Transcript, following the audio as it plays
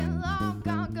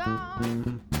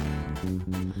on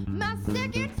my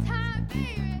second time,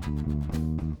 baby.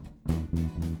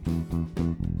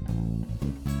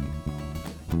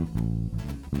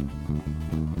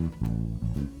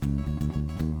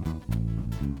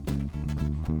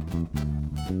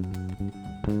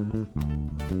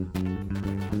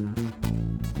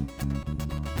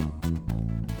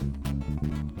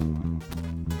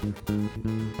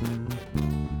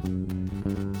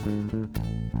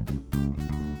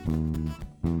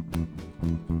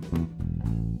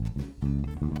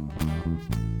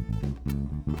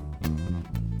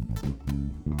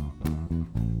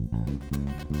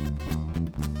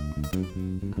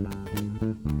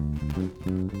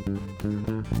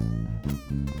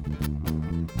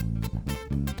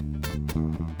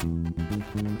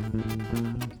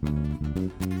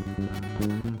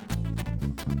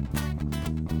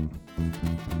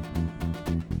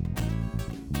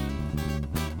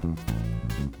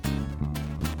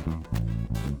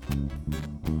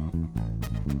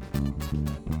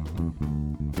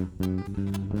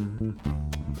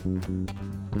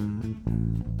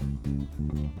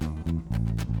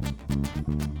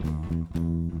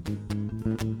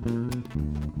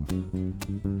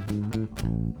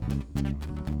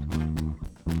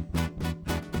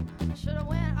 Should've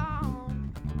went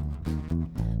on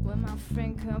when my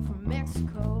friend come from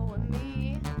Mexico with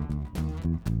me.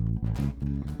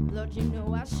 Lord, you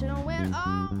know I should've went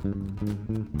on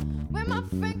when my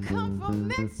friend come from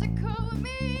Mexico with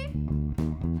me.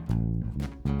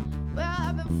 Well,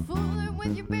 I've been fooling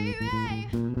with you, baby.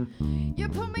 You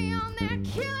put me on that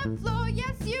killing floor,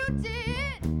 yes you did.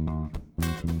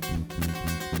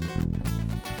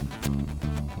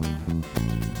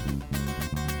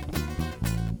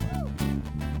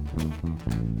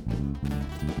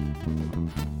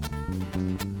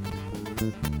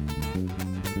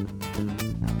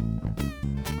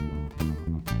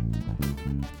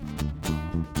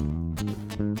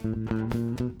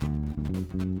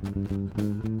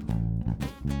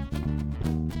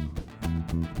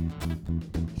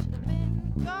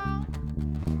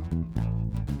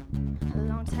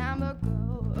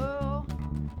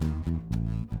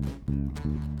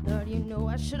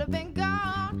 I should have been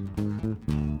gone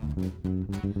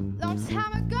long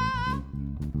time ago.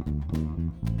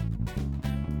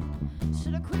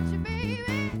 Should have quit you, baby,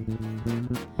 and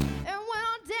went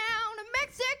on down to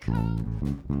Mexico.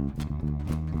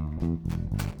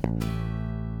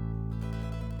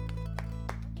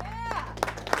 Yeah.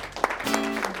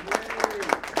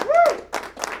 Woo.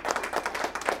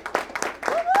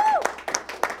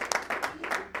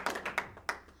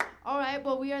 All right,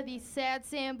 well, we are the Sad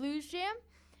Sam Blues Jam.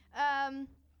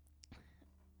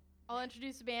 I'll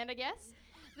introduce the band, I guess.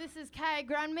 This is Kai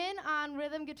Grunman on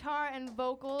rhythm, guitar, and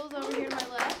vocals over here to my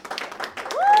left.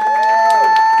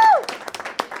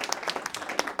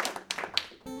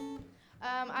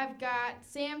 I've got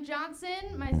Sam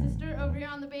Johnson, my sister, over here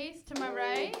on the bass to my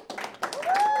right.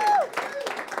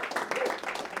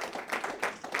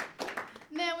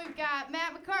 And then we've got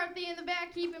Matt McCarthy in the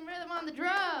back keeping rhythm on the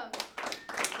drums.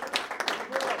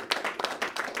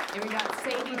 And we got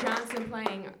Sadie Johnson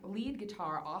playing lead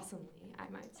guitar awesomely, I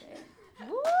might say.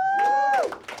 Woo!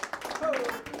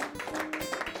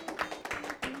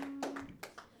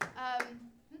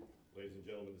 Ladies and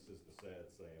gentlemen, this is the Sad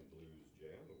Sam Blues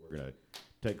Jam. We're going to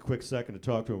take a quick second to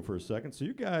talk to him for a second. So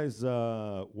you guys,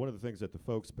 one of the things that the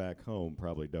folks back home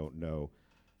probably don't know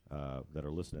that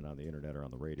are listening on the internet or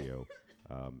on the radio,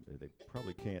 they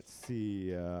probably can't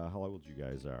see how old you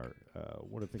guys are.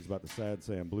 One of the things about the Sad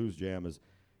Sam Blues Jam is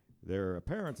their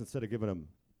parents, instead of giving them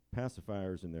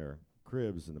pacifiers in their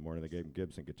cribs in the morning, they gave them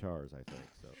Gibson guitars, I think.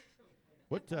 So,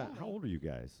 how old are you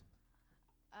guys?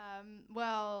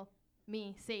 Well,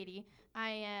 me, Sadie, I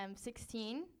am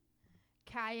 16.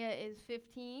 Kaya is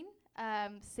 15.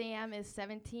 Sam is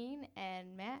 17,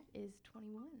 and Matt is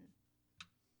 21.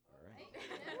 All right.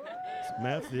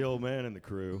 Matt's the old man in the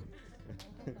crew.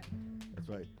 That's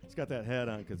right. He's got that hat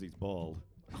on because he's bald.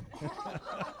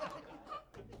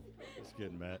 Just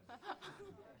kidding, Matt.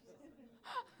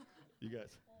 You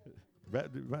guys,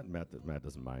 Matt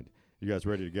doesn't mind. You guys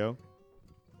ready to go?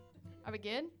 Are we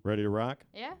good? Ready to rock?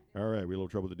 Yeah. All right, we had a little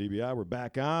trouble with the DBI. We're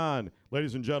back on.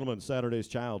 Ladies and gentlemen, Saturday's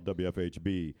Child,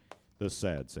 WFHB, the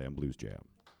Sad Sam Blues Jam.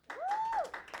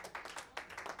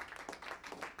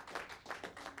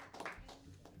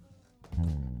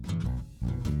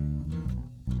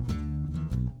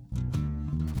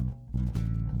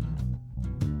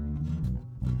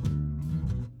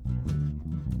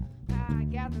 I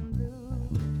got them blues.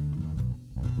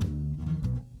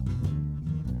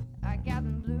 I got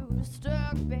them blues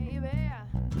stuck, baby.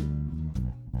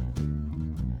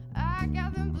 I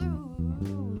got them blues.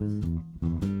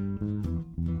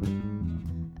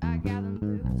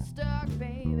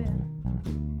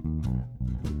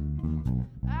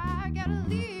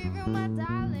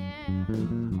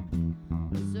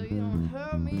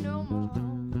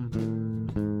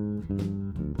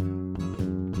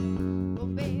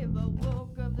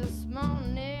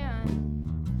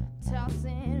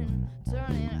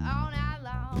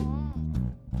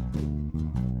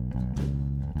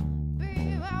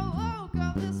 I woke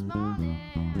up this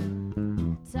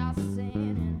morning,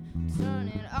 tossing and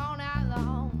turning all night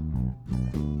long.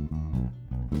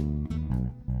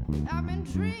 I've been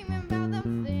dreaming about the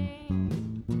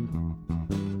things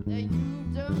that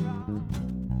you've done wrong.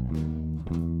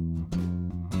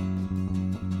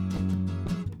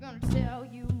 I'm gonna tell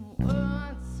you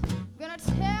once, I'm gonna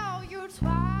tell you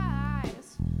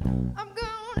twice. I'm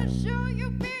gonna show you,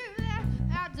 baby, that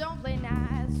I don't play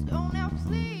nice. Oh, now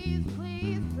please,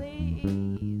 please, please,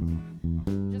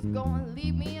 just go and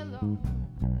leave me alone.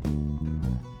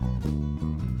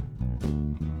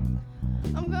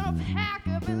 I'm gonna pack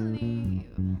up and leave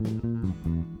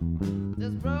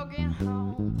this broken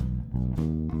home.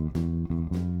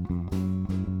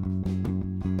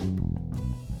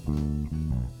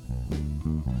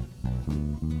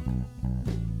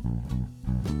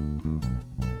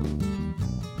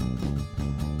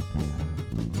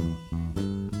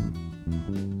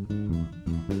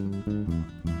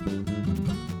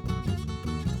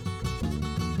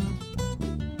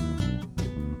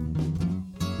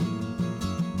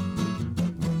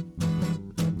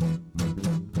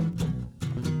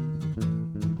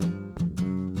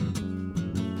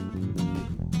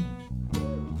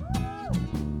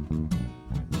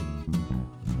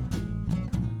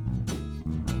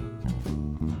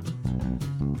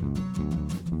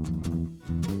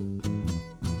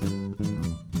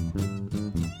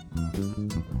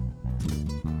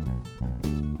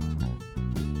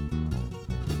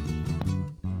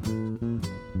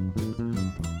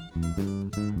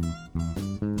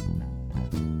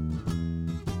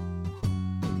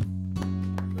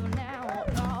 Well, now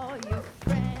all your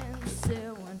friends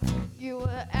said when you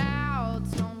were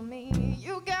out on me,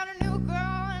 you got a new girl,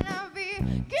 and I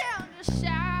began to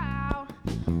shout.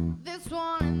 This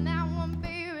one and that one,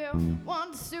 baby,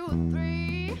 1, 2,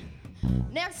 3.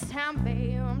 Next time,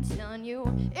 babe, I'm telling you,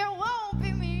 it won't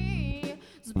be me.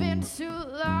 It's been too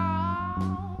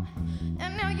long,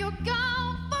 and now you're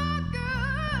gone for good.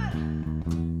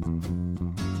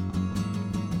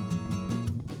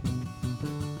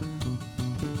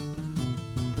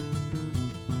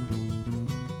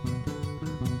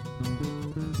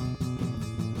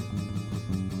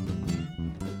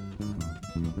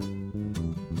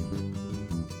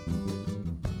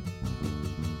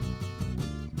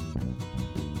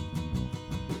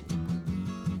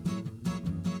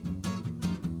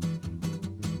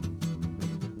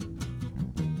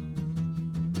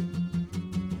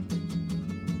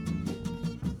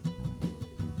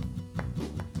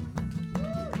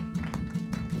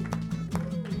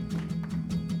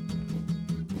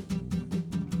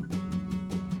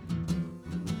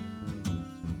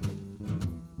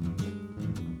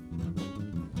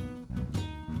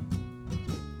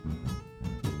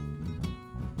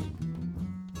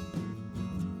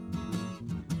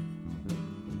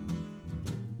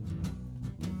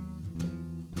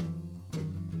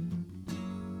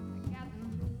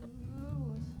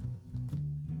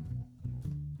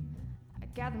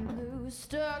 Got them blues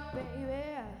stuck,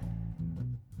 baby.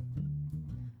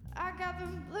 I got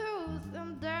them blues,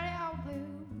 them dirty old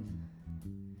blues.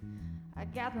 I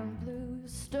got them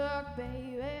blues stuck,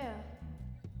 baby.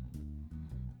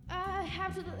 I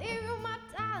have to leave you, my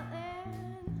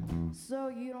darling, so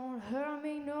you don't hurt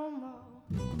me no more.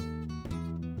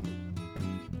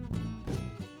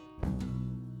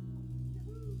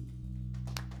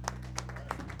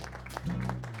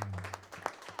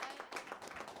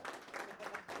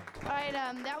 All right,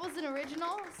 that was an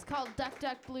original. It's called Duck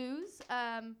Duck Blues,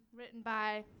 written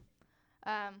by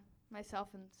myself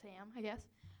and Sam, I guess.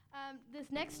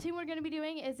 This next tune we're going to be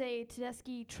doing is a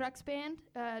Tedeschi Trucks Band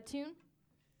tune.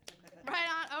 Right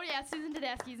on. Oh, yeah, Susan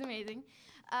Tedeschi's amazing.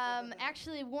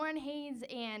 Actually, Warren Haynes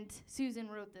and Susan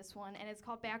wrote this one, and it's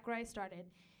called Back Where I Started.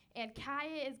 And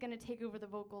Kaya is going to take over the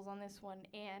vocals on this one,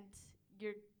 and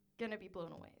you're going to be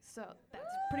blown away. So that's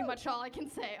pretty much all I can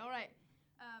say. All right.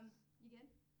 You good?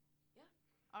 Yeah.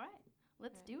 All right.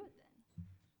 Let's do it then.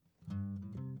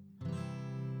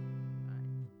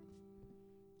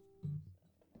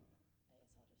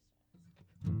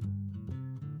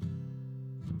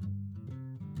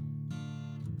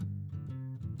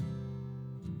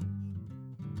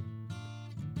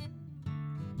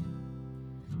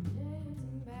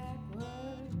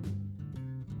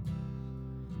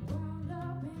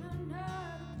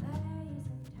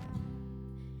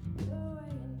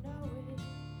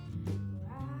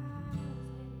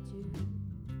 To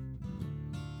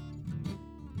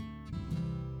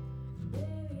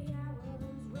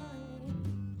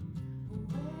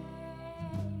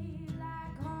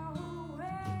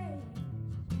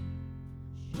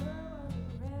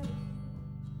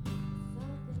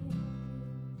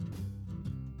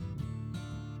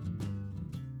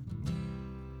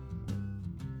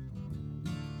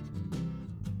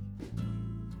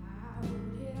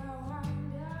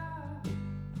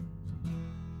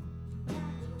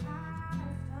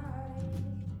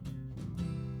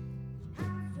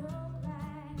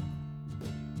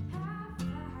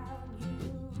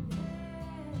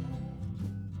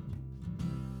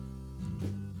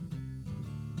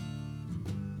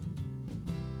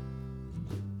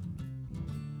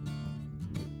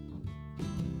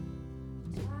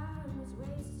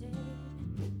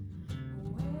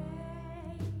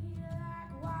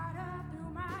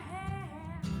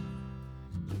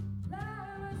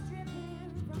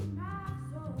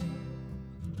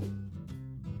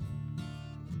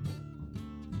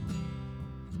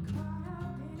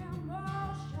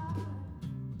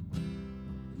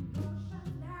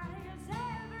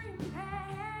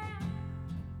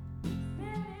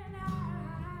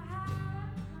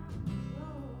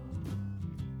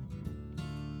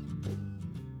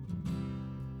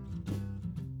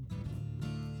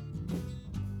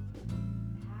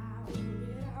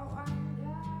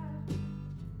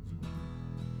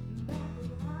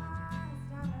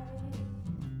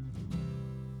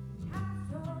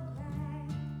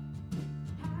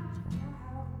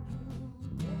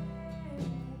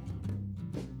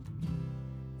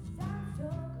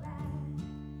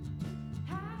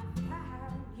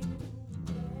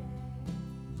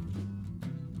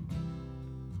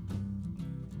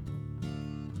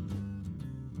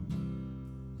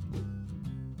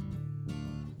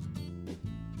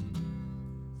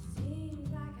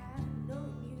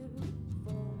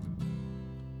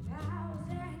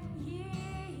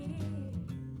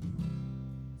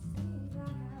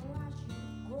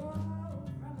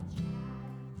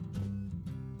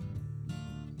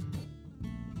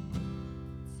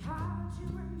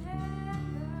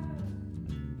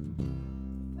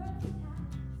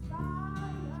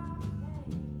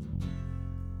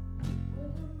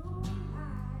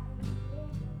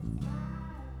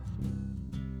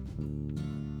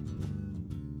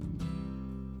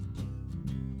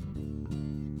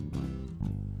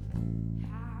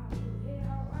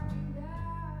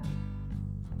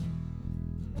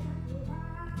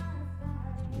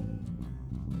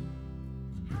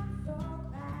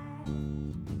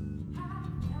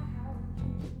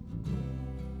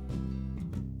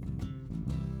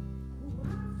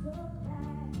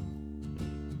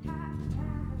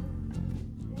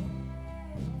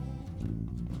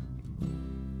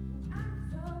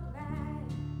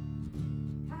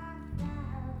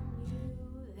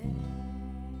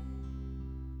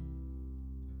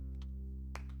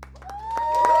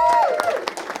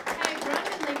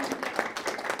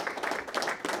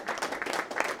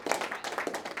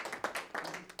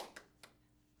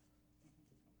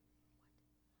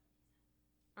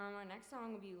Our next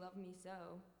song will be Love Me So.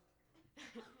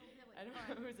 I don't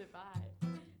know who's it by.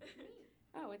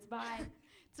 Oh, it's by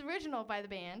It's original by the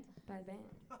band. the band.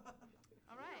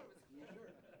 All right.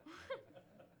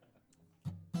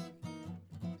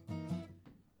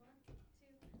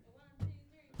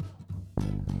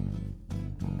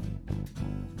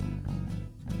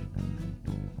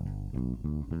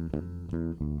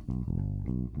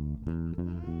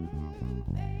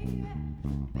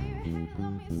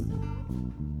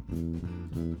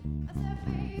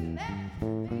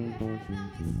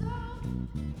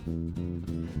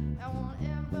 I want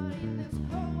everybody in this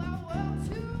whole wide world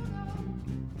to know.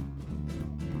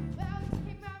 Well, you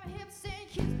keep my hips and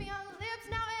kiss me on the lips.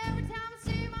 Now every time I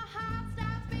see my heart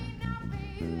starts beating. Now,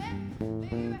 baby,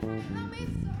 baby, how you love me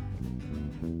so.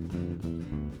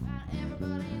 I want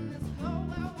everybody in this whole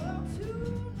wide world to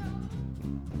know.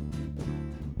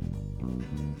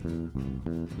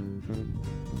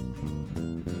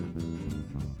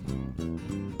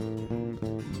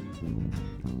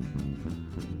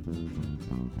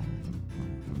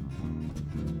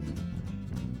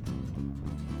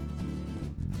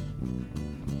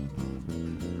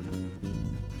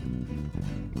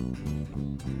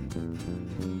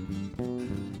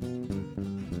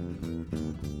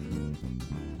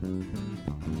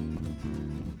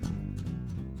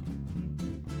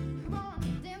 Come on,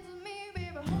 dance with me,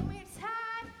 baby, hold me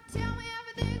tight. Tell me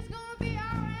everything's gonna be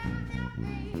alright now,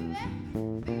 baby.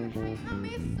 Baby, how you love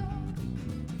me so.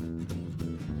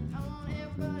 I want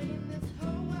everybody in this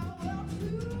whole wide world to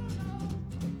know.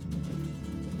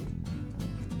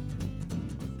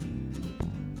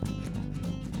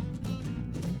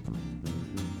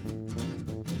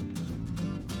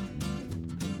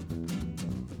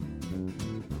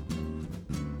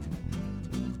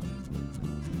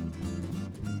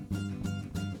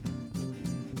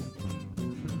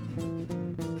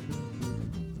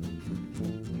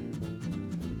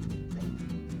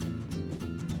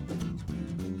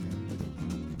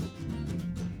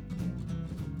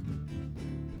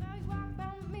 Now you walk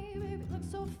by me, baby, look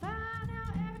so fine.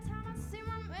 Now every time I see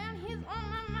my man, he's on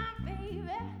my mind, baby.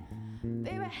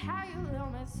 Baby, how you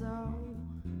love me so.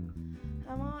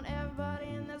 I want everybody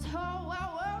in this whole wide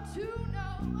world to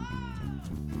know.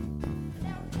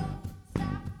 Now don't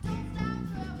stop,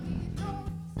 love me. Don't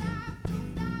stop,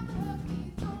 hug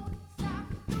me. Don't stop,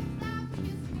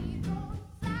 kiss me. Don't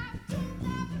stop,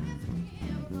 kiss me.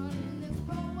 Everybody in this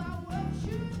whole wide world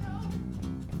should know.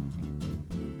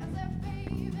 I said,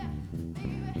 baby,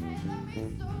 hey, love me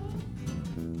so.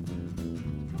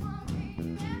 Come on,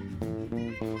 baby,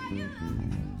 how you love me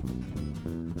so.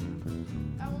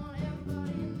 I want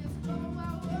everybody in this whole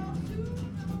wide world to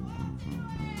know.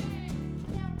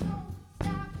 Now don't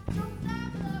stop,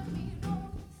 love me.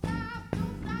 Don't stop,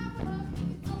 hug me.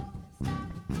 Don't stop,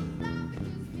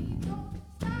 kiss me. Don't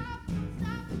stop,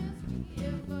 miss me.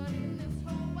 Everybody in this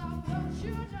whole wide world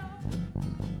should know.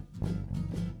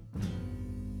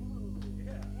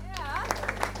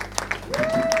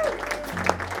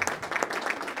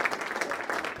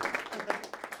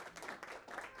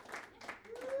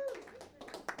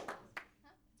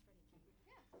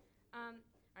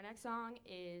 Our next song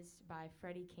is by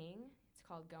Freddie King. It's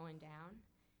called Going Down,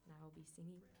 and I will be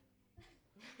singing.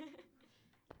 All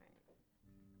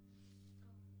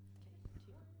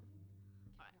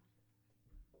right.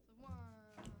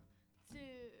 One, two,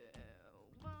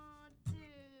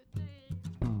 three.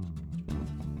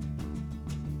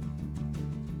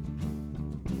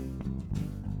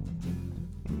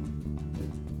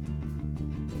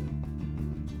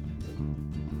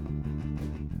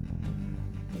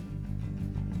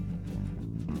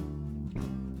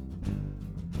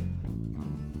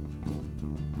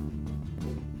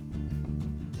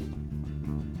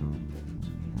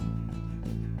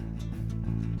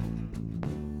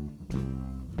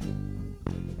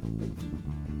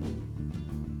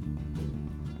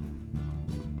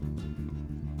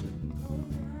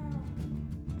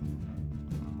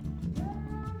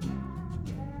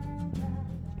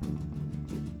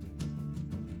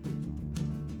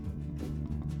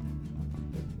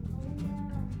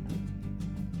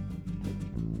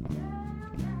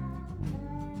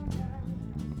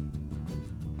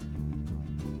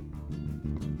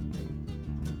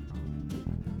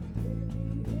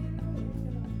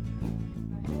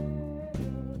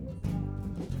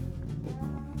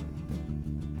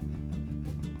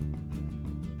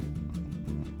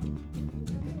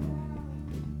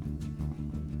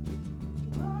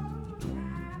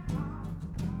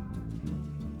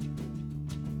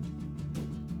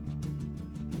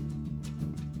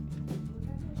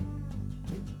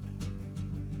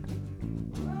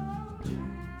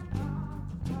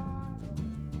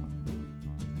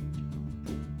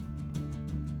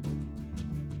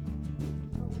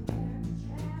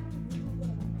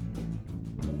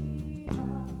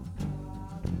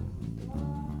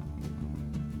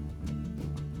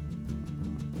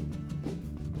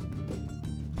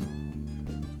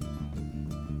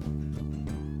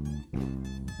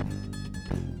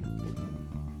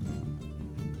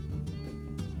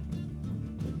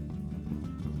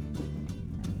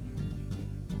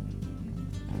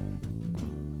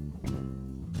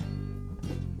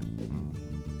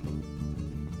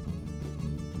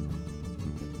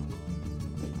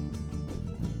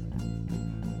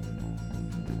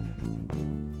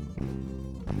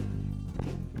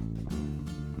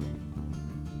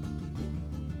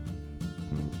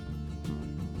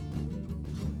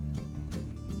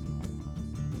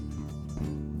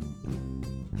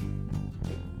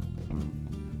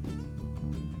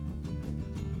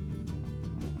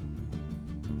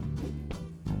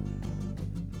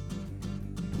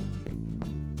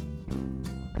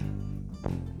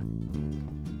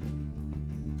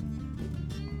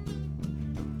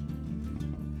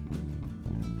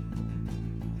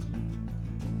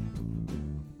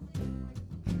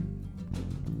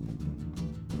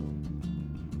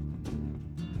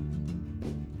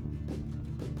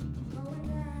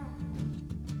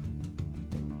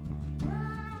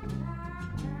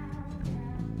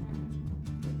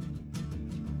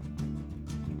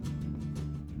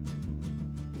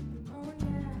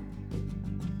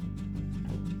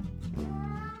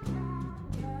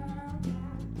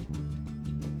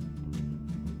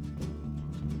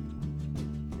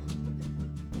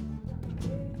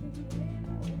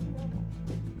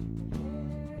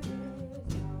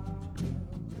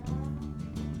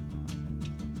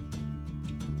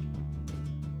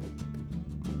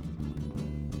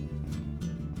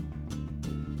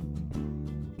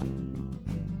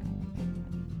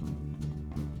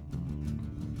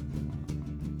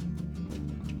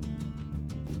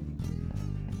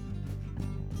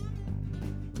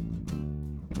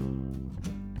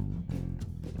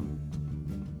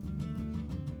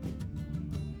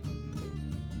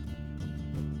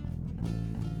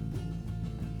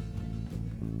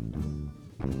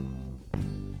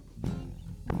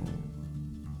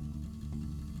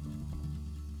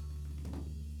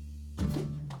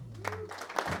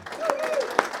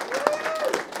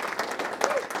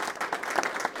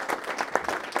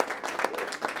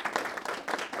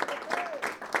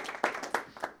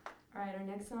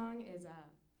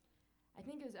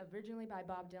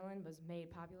 by Bob Dylan was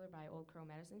made popular by Old Crow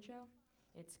Medicine Show.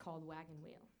 It's called Wagon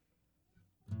Wheel.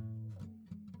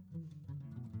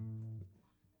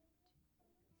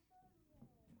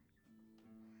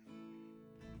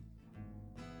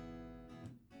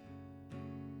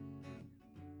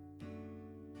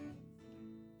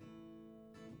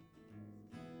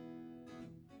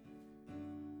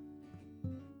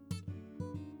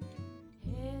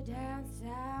 Here down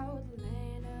south,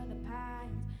 land of the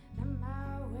pines, on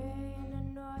my way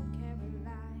into North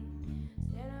Carolina.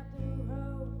 Stand up the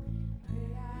road, pray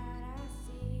God I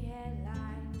see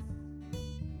headlights.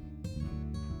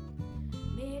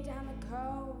 Me down the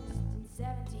coast in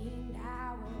 17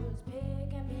 hours,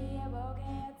 picking me up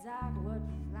bouquet dogwood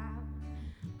flowers,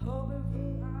 hoping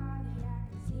for Harley I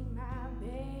can see my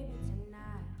baby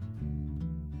tonight.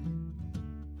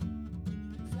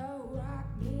 So rock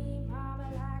me, mama,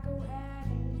 like a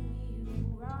wagon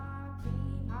wheel. Rock me,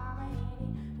 mama,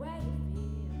 any way you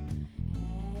feel.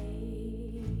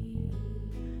 Hey,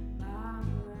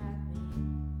 mama, rock me.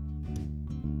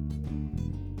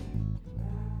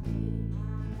 Rock me,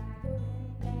 mama, like the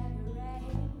wind and the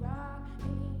rain. Rock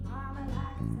me, mama,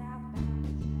 like a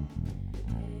southbound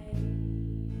train.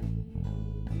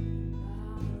 Hey,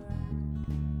 mama, rock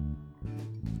me.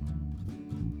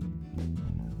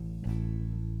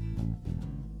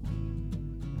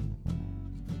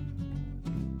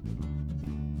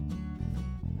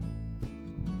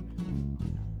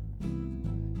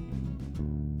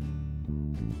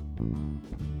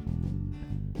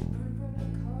 Run from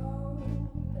the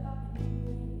cold up in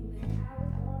New England. I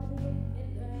was born to be a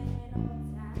fiddler and an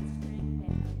old-time string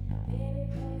band. Baby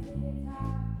plays the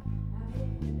guitar, I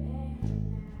hit the banjo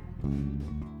now.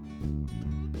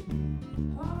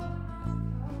 Holding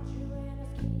on country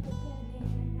winners keep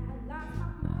beginning. I lost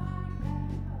my money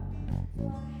back home, so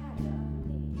I had to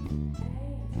leave. I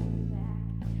ain't too back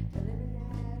to living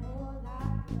that old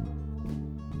life no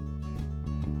more.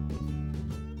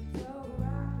 So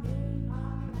rock me,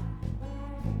 mama, like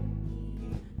wagon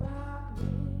wheel. Rock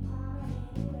me, mama,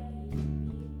 any way you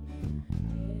feel.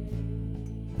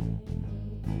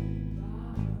 Hey,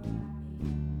 mama, rock me.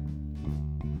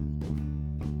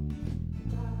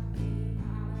 Rock me, mama,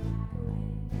 like a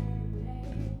wind and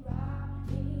the rain. Rock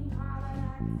me, mama,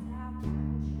 like a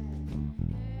southbound train.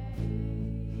 Hey,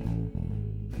 mama,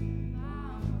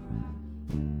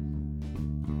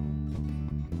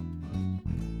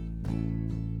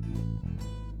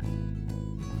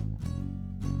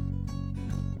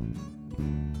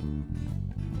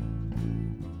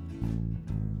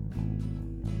 rock me.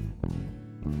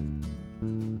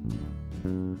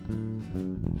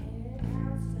 Head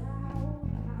down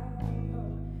south, I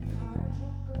road. Car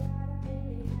truck ride, I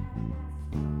really had a nice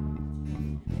spot.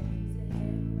 Easy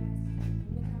head west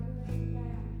from the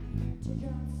Cumberland to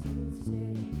Johnson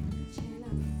City,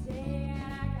 Tennessee.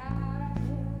 And I got a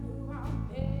new wrong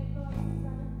big for the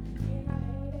sun. In my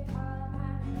baby calling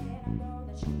my name, I know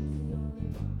that she's the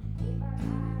only one. If I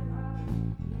die right,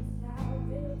 yes I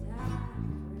will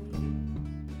die free.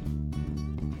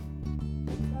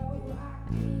 So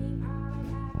rock me,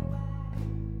 mama, like a wagon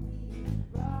wheel.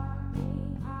 Rock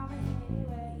me, mama, any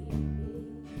way you feel.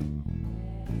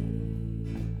 Hey,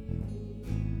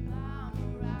 mama,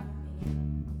 rock me.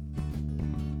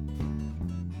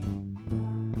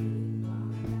 Rock me,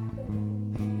 mama, like the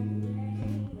wind and the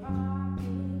rain. Rock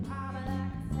me, mama,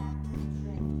 like a southbound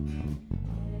train.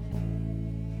 Hey,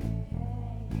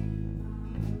 mama,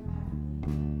 rock me.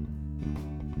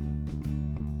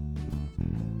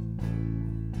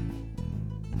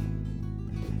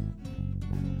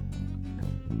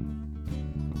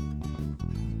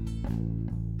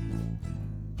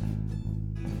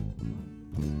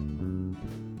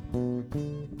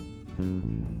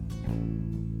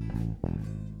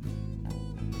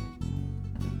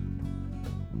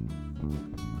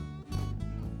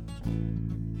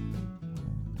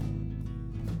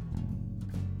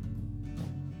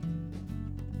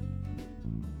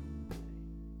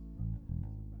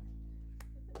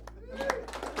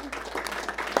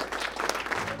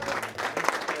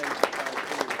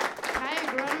 Ty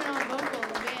Grumman on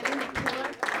vocals, man, isn't it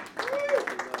killer?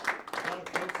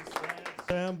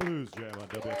 Sam Blues Jam on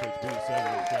WFHB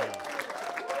 7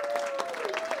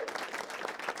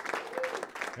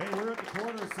 Hey, we're at the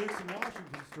corner of 6th and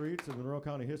Washington Streets in the Monroe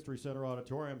County History Center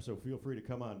Auditorium, so feel free to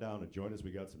come on down and join us.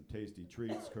 We got some tasty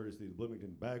treats, courtesy of the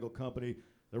Bloomington Bagel Company,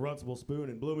 the Runcible Spoon,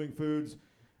 and Blooming Foods.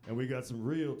 And we got some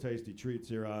real tasty treats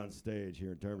here on stage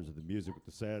here in terms of the music with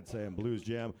the Sad Sam Blues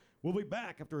Jam. We'll be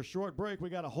back after a short break. We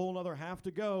got a whole nother half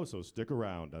to go, so stick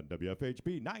around on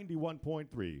WFHB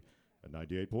 91.3 and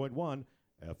 98.1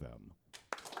 FM.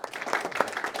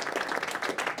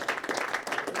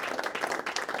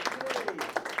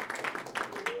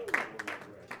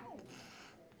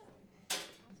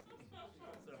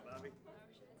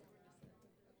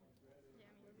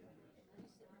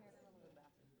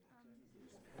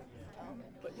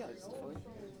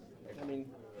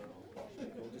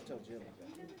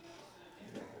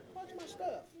 Watch my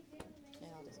stuff.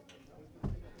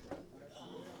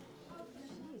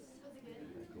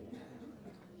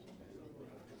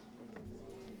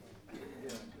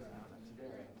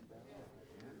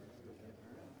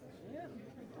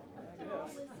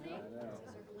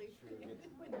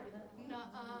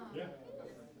 Nuh-uh. Yeah.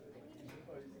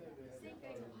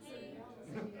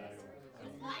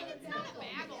 It's not a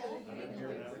bagel. I've been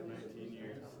here now for 19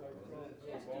 years.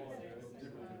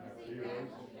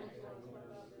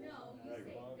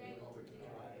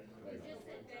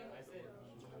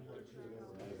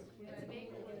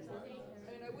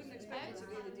 I wouldn't expect it to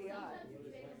be the DI.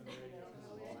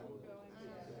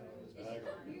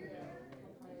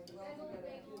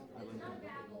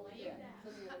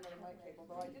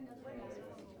 Though I didn't realize it.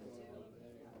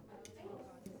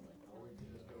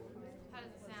 How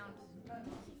does it sound?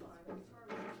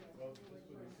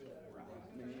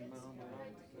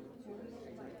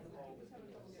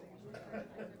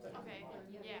 Okay,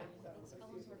 yeah.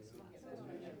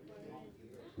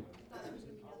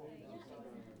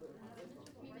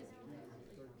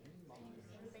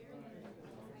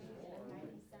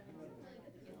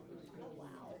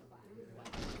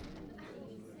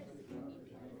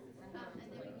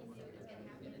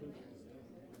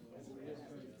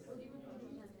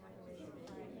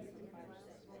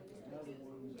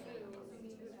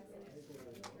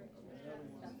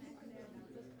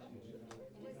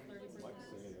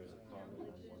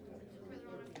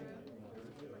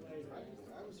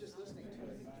 I was just listening to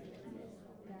it.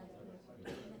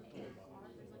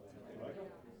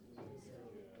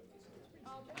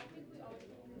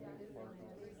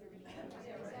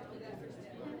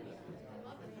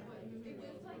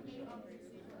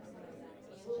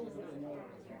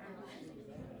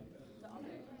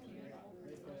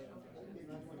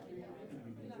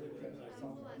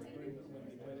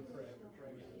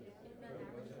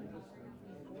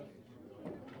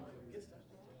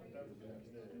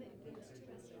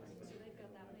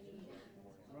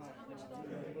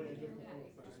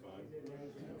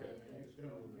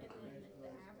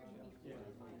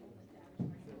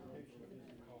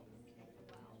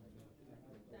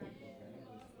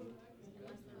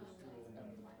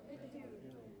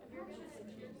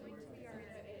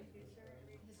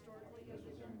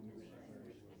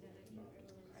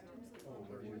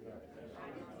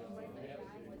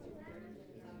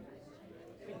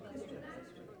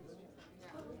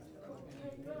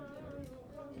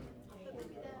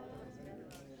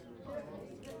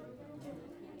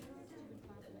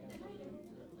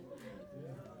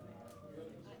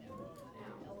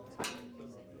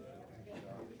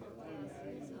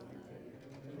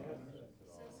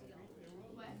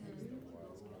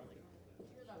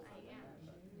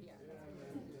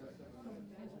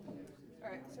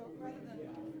 Alright, so rather than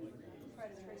try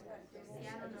to trace back.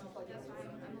 Yeah, I don't know. That's why I'm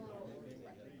a little.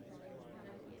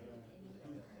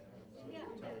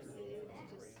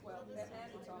 Well, and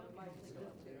it's on the mic too.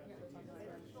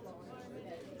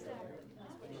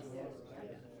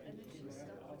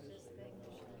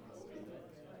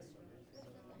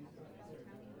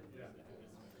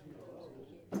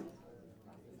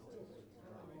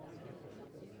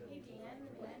 Hey, Dan,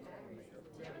 do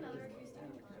you have another acoustic?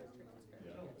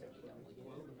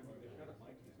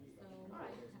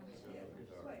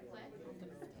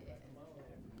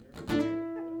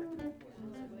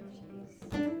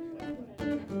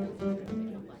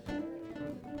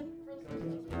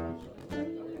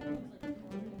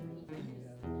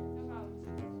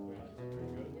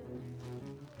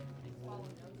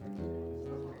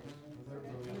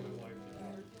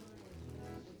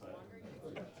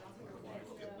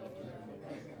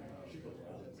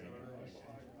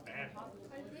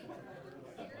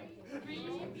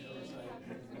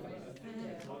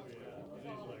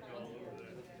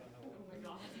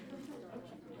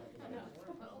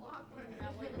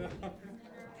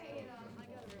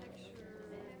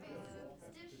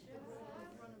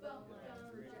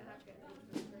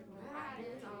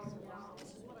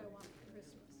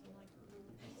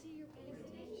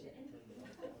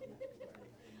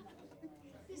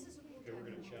 Okay, we're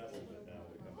gonna chat a little bit now.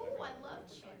 We'll come back. Oh, I love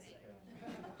cheesy.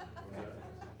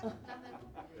 Nothing.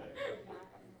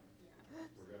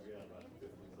 We're gonna be on about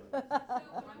 15 seconds.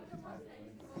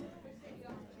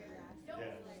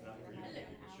 Yeah, it's not for you. You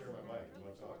can share my mic. You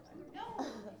wanna talk? No,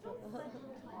 don't let him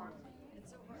talk. It's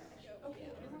so hard. Okay.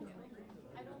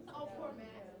 I don't, oh, poor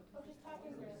Matt. I'm just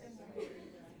talking to him.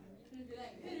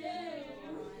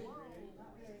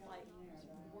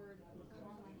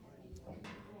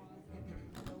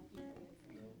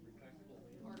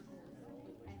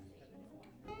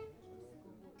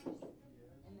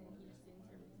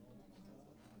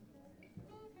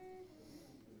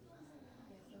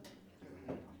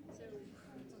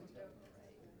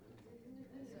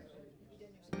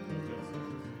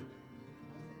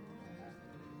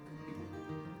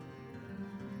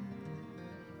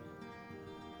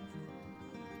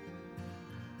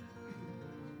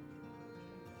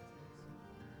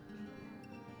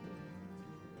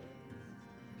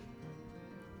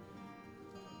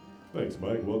 Thanks,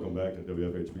 Mike. Welcome back to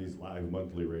WFHB's live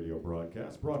monthly radio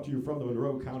broadcast, brought to you from the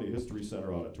Monroe County History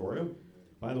Center Auditorium.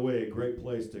 By the way, a great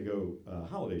place to go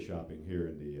holiday shopping here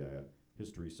in the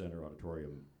History Center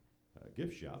Auditorium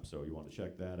gift shop, so you want to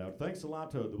check that out. Thanks a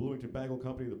lot to the Bloomington Bagel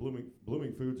Company, the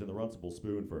Blooming Foods, and the Runcible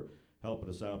Spoon for helping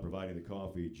us out, providing the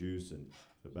coffee, juice, and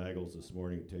the bagels this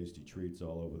morning. Tasty treats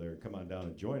all over there. Come on down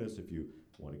and join us if you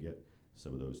want to get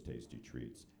some of those tasty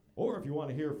treats. Or if you want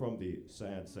to hear from the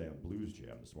Sad Sam Blues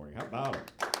Jam this morning. How about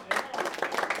it?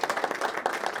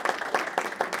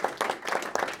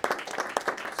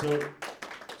 So,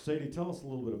 Sadie, tell us a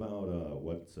little bit about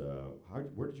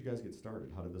where did you guys get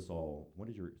started? How did this all? When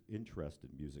did your interest in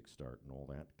music start and all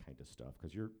that kind of stuff?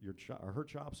 Because are her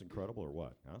chops incredible or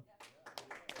what? Huh?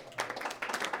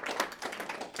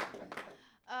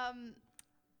 Let's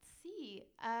see.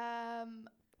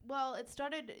 Well, it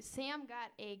started. Sam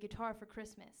got a guitar for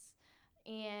Christmas,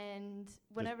 and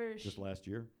whenever Just last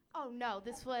year? Oh no,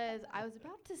 this was. I was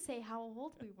about to say how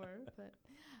old we were, but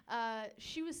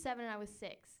she was 7 and I was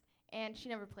 6. And she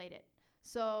never played it.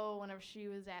 So whenever she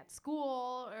was at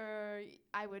school, or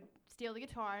I would steal the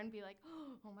guitar and be like,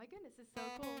 oh my goodness, it's so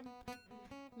cool.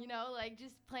 You know, like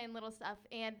just playing little stuff.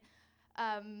 And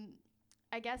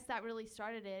I guess that really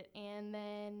started it. And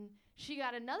then she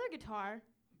got another guitar,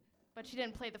 but she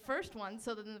didn't play the first one.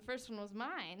 So then the first one was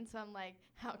mine. So I'm like,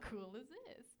 how cool is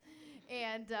this?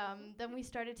 And then we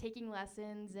started taking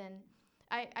lessons. And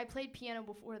I played piano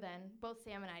before then. Both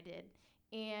Sam and I did.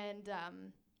 And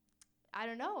I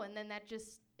don't know, and then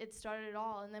it started it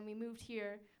all. And then we moved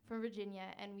here from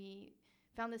Virginia, and we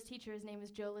found this teacher. His name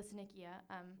is Joe Lisanicchia,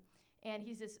 and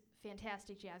he's this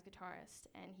fantastic jazz guitarist.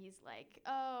 And he's like,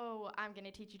 oh, I'm going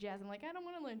to teach you jazz. I'm like, I don't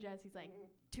want to learn jazz. He's like,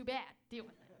 too bad. Deal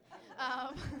with it.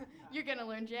 You're going to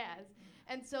learn jazz.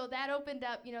 And so that opened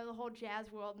up, the whole jazz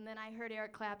world. And then I heard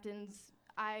Eric Clapton's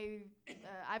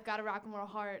I've Got a Rock and Roll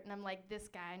Heart, and I'm like, this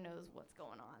guy knows what's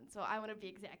going on. So I want to be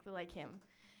exactly like him.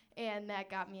 And that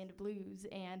got me into blues.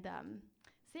 And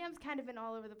Sam's kind of been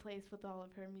all over the place with all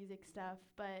of her music stuff,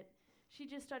 but she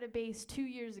just started bass 2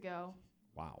 years ago.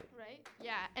 Wow. Right?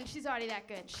 Yeah, and she's already that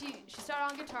good. She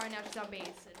started on guitar, now she's on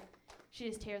bass, and she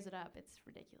just tears it up. It's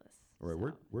ridiculous. All right,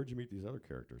 so. where'd you meet these other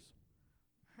characters?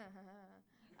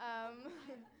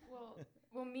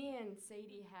 Well, me and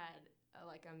Sadie had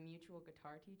a mutual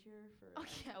guitar teacher for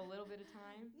a little bit of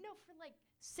time. No, for like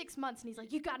 6 months, and he's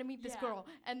like, you got to meet this girl.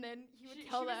 And then he would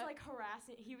tell that.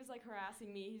 He was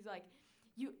harassing me. He's like,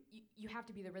 you have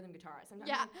to be the rhythm guitarist. And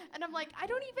I'm like, I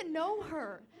don't even know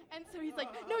her. And so he's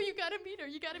like, no, you got to meet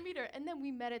her. And then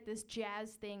we met at this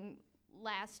jazz thing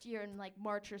last year in like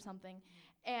March or something.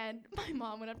 And my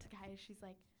mom went up to Kaya. She's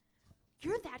like,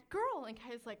 you're that girl. And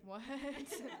Kaya's like, what? What?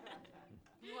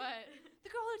 The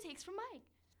girl who takes from Mike.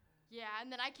 Yeah,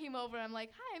 and then I came over, and I'm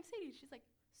like, hi, I'm Sadie. She's like,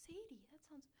 Sadie,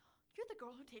 you're the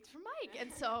girl who takes from Mike.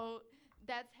 And so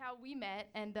that's how we met.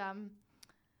 And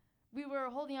we were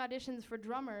holding auditions for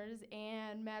drummers,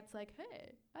 and Matt's like,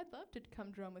 hey, I'd love to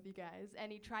come drum with you guys.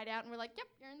 And he tried out, and we're like, yep,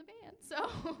 you're in the band. So.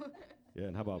 Yeah,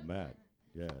 and how about Matt?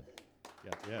 Yeah.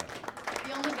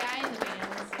 The only guy in the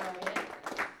band, so yeah.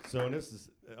 So, and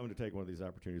I'm going to take one of these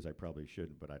opportunities. I probably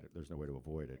shouldn't, but there's no way to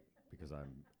avoid it because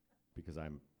I'm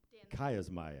Kaya's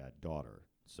my daughter,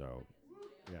 so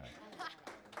yeah.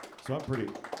 So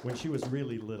when she was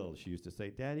really little, she used to say,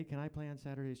 Daddy, can I play on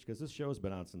Saturdays? Because this show's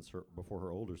been on since before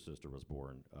her older sister was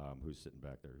born, who's sitting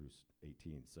back there, who's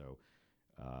 18. So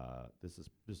this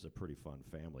is a pretty fun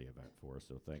family event for us,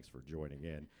 so thanks for joining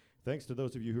in. Thanks to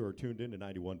those of you who are tuned in to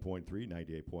 91.3,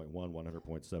 98.1,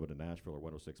 100.7 in Nashville, or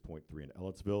 106.3 in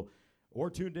Ellettsville, or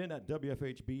tuned in at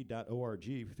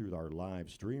WFHB.org through our live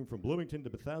stream from Bloomington to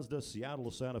Bethesda,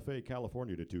 Seattle to Santa Fe,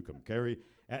 California to Tucumcari,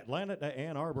 Atlanta to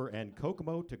Ann Arbor, and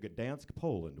Kokomo to Gdansk,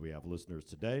 Poland. We have listeners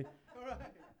today. All right.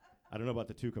 I don't know about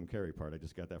the Tucumcari part. I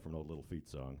just got that from an old Little Feat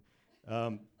song.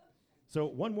 So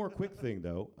one more quick thing,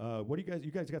 though. What do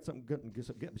you guys got something good?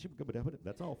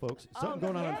 That's all, folks. Something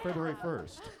going on February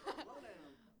 1st.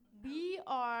 We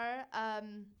are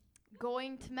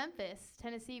going to Memphis,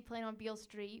 Tennessee, playing on Beale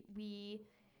Street.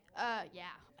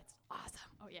 That's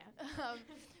awesome. Oh, yeah.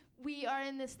 We are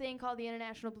in this thing called the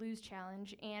International Blues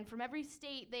Challenge, and from every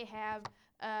state they have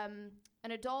an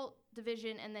adult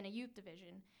division and then a youth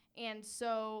division. And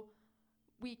so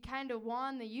we kind of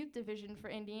won the youth division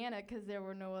for Indiana because there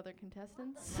were no other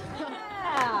contestants.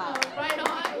 Yeah. Right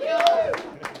on.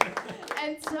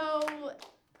 And so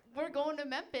we're going to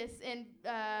Memphis in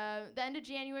the end of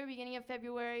January, beginning of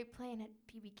February, playing at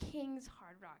B.B. King's,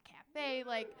 Hard Rock Cafe,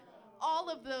 like all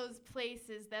of those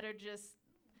places that are just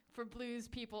for blues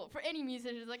people, for any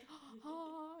musician, like,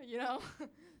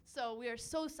 So we are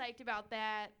so psyched about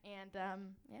that. And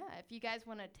yeah, if you guys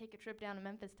want to take a trip down to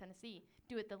Memphis, Tennessee,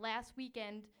 do it the last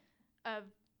weekend of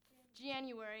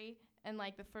January and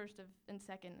like the 1st and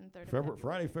 2nd and 3rd of February.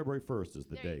 Friday, February 1st is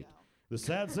the There you date. go. The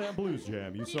Sad Sam Blues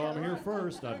Jam. You saw him here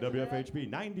first on WFHB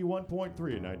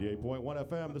 91.3 and 98.1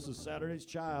 FM. This is Saturday's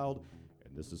Child,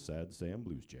 and this is Sad Sam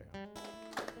Blues Jam.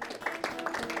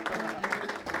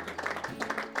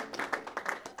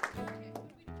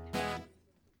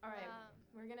 All right,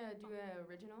 we're gonna do an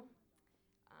original.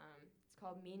 It's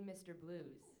called Mean Mr.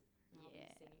 Blues. I'll be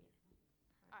Yeah. singing it.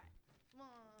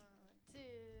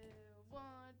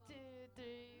 1, 2,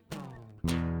 3, 4.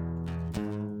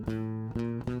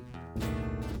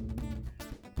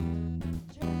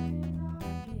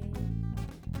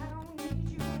 I don't need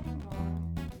you anymore.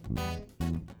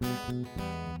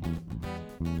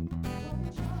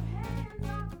 Put your hands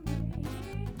off of me.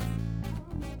 I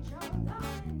don't need your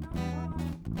loving no more.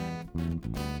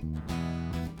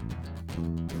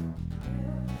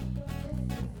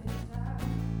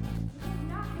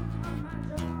 Knocking on my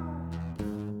door.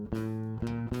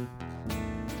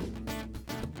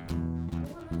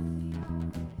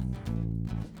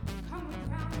 Coming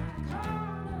round that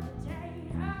corner today,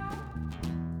 I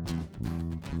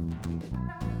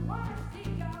don't wanna see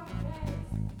your face.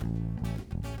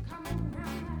 Coming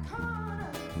round that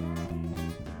corner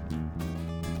today.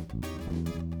 You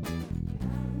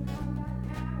haven't come back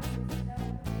now, sister.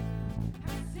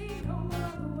 I see no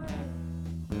other way.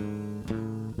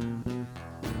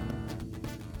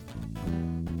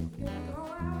 You're gonna go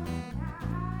out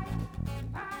tonight,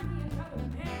 find me another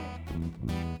man.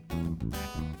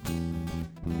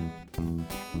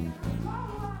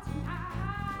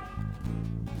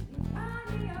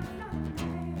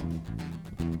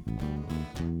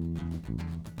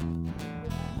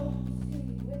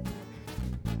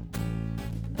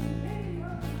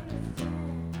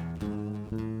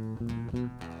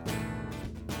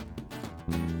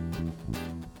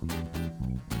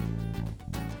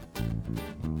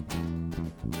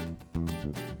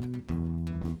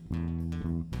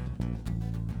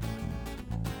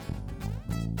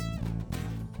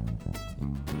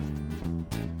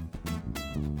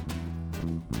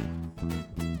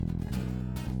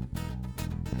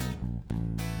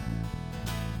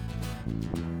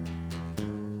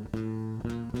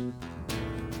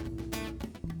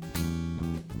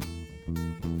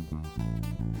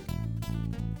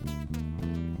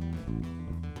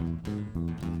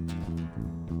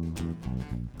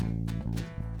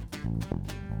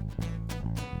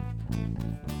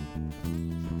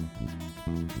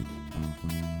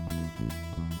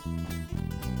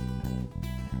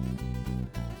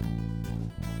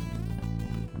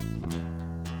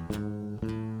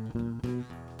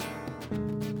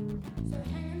 So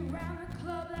hanging around the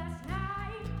club last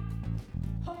night,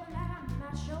 hoping that I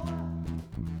might show up.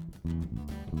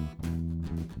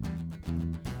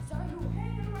 So you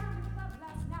hanging around the club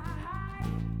last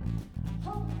night,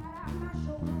 hoping that I might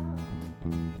show up.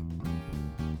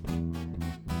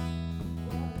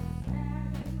 Well, it's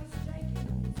sad and mistaken,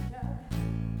 mister,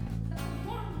 'cause I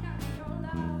want none of your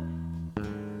love.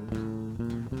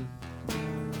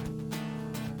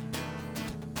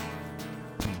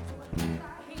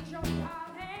 I hate your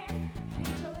darling,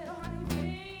 hate your little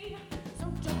honeybee. So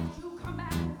don't you come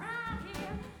back around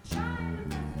here trying to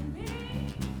mess with me.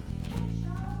 Hate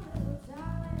your little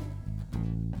darling,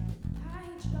 I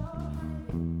hate your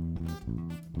honeybee.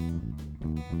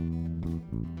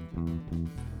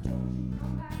 Don't you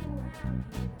come back around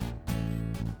here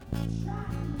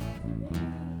trying to mess with me.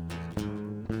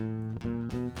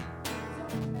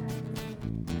 Don't mess with me.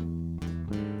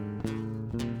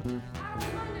 I'm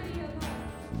under your love.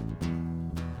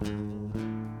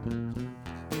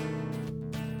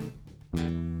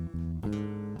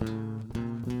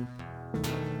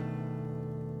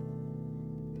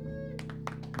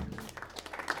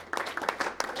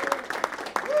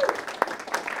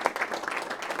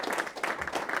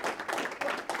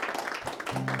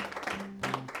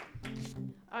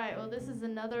 All right, well, this is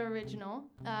another original.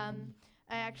 I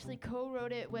actually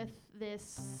co-wrote it with this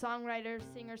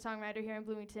singer-songwriter here in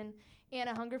Bloomington,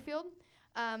 Anna Hungerfield.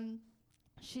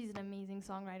 She's an amazing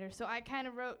songwriter. So I kind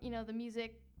of wrote, the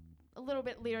music, a little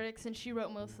bit lyrics, and she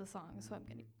wrote most of the songs. So I'm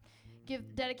gonna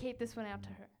dedicate this one out to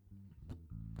her.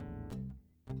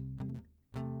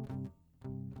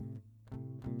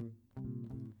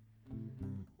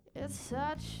 It's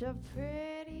such a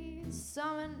pretty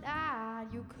summer night.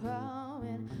 You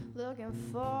coming, looking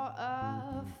for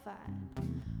a fight.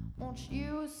 Won't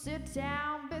you sit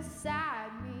down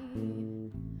beside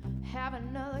me? Have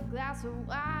another glass of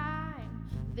wine.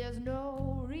 There's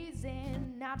no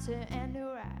reason not to end it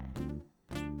right.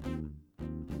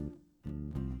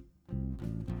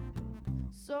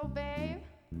 So babe,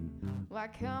 why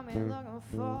come you looking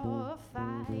for a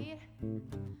fight?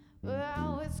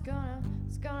 Well, it's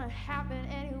gonna happen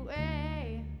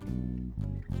anyway.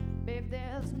 Babe,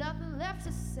 there's nothing left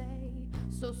to say.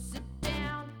 So sit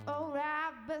down, or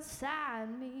right beside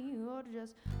me, or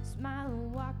just smile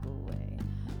and walk away.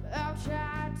 I've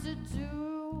tried to do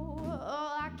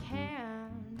all I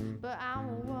can, but I'm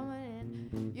a woman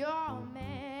and you're a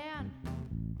man.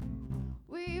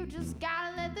 We've just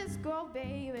gotta let this go,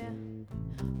 baby.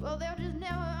 Well, they'll just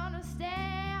never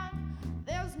understand.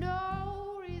 There's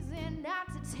no reason not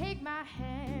to take my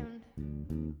hand.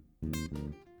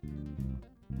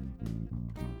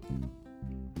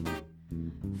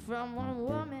 From one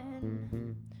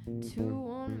woman to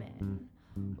one man.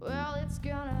 Well, it's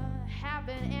gonna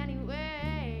happen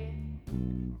anyway.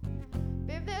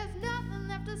 Babe, there's nothing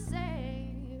left to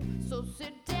say. So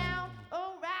sit down,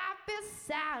 or right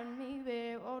beside me,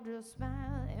 babe, or just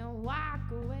smile and walk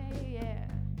away, yeah.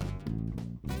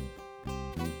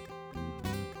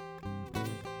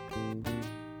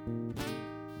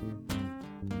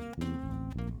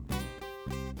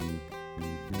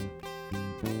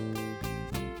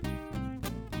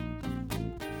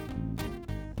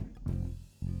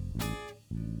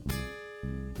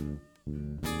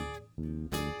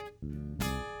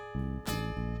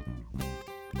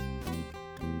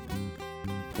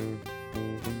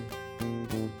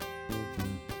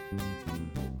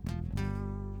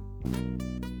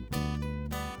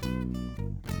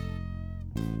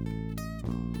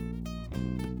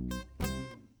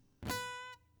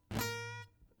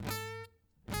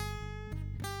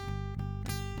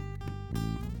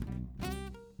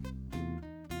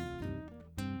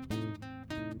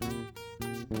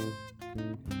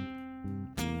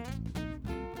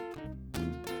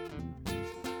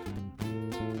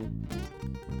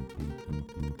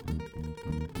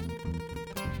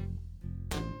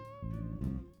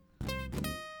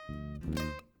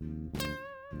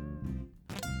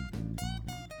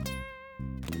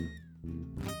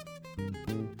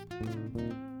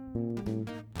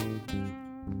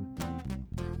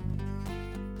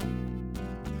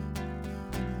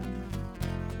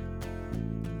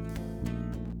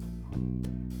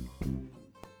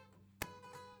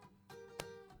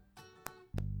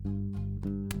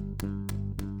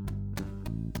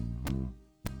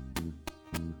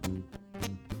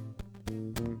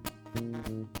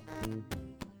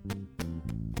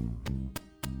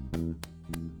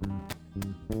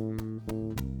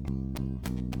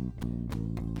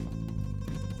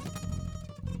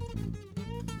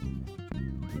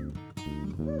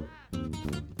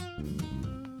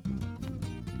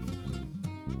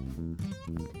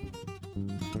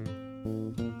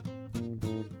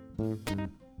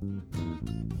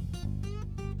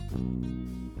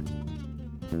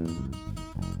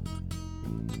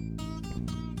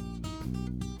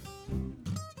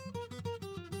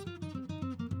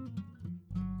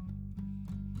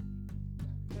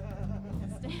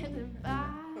 Standing by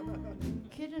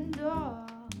kitchen door,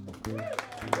 looking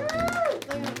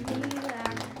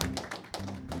at me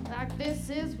like this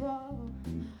is war.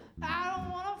 I don't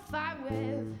wanna fight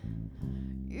with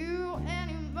you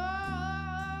anymore.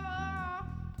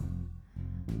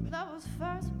 Love was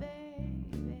first,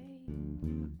 baby.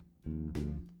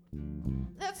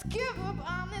 Let's give up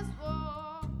on this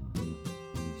war.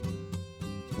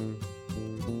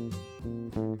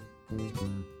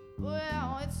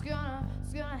 Well, it's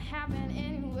gonna happen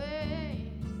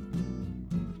anyway.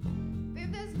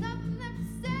 If there's nothing left to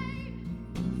say,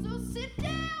 so sit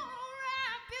down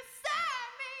right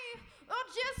beside me, or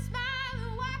just smile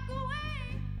and walk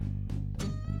away.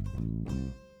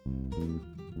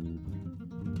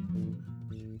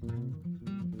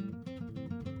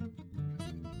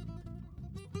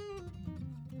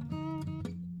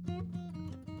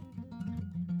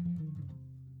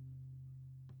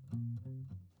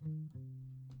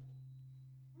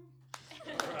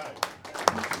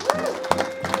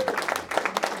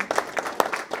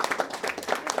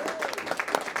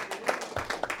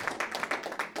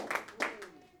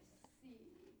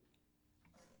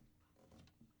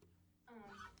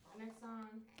 The next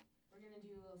song, we're gonna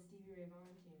do a little Stevie Ray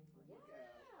Vaughan tune.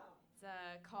 It's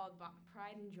called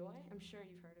Pride and Joy. I'm sure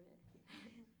you've heard of it.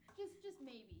 Just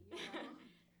maybe. You know?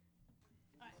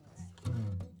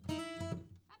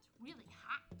 That's really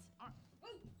hot. All right.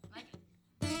 Ooh, like it.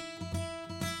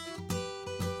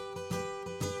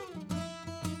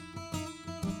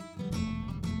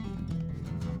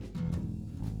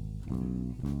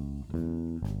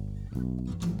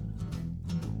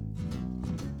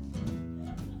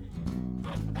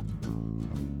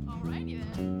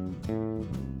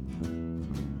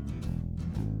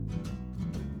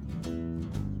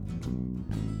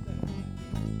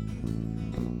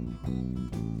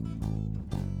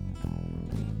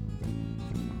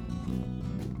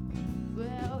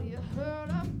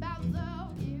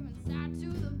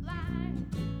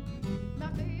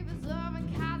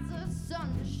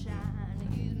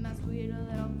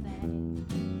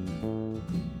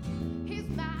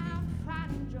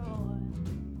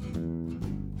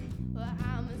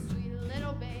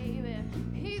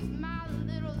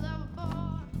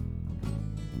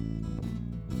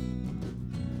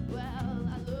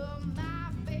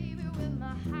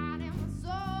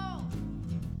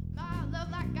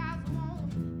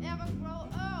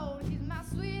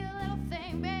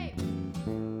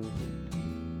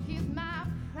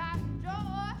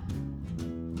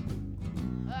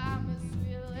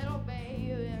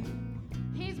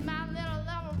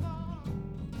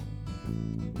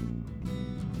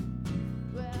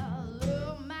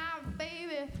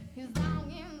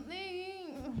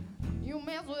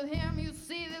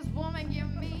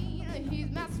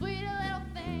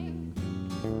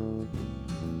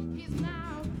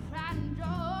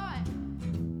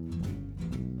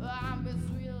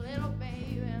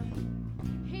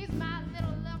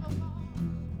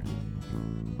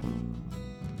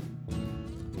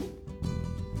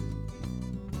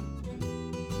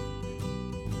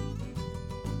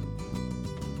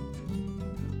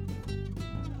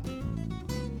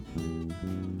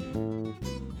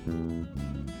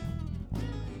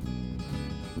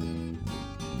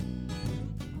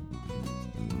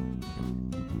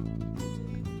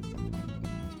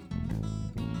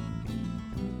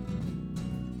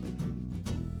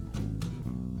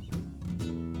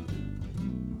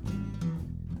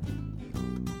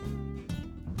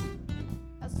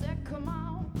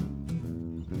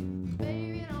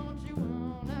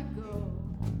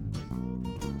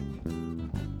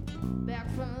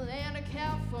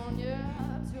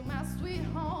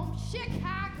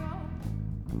 Chicago.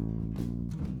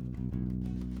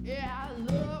 Yeah, I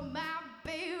love my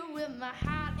baby with my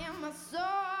heart and my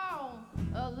soul.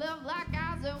 I live like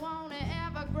I don't wanna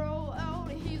ever grow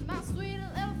old. He's my sweet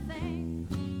little thing.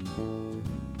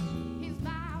 He's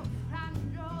my pride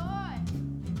and joy.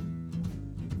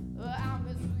 I'm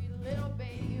his sweet little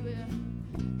baby.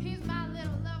 He's my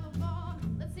little lover boy.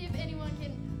 Let's see if anyone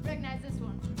can recognize this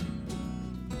one.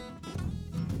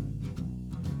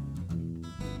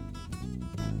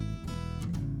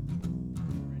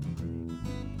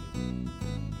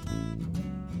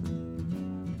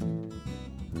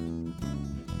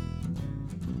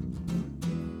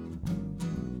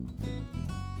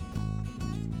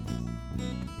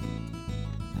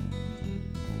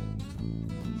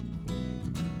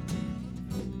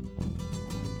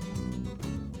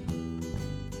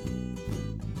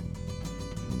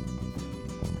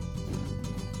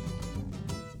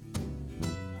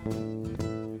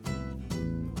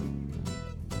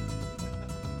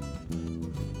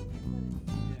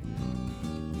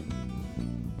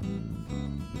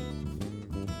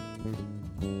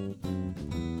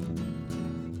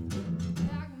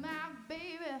 Like my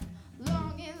baby,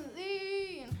 long and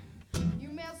lean. You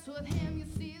mess with him, you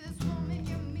see this woman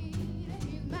you meet.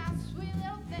 He's my sweet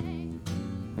little thing.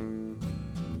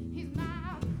 He's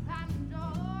my pride and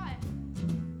joy.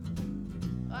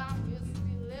 I'm his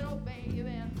sweet little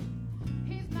baby.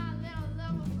 He's my little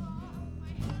lover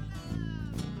boy.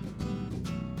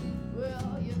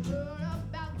 Well, you heard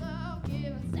about love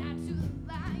giving sight to the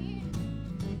blind.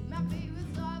 My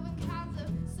baby's always cause the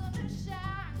sun to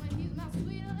shine when he's my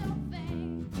sweet little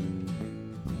thing.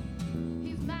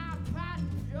 He's my pride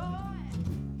and joy.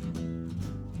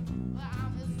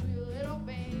 I'm his sweet little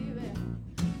baby.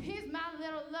 He's my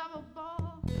little lover boy.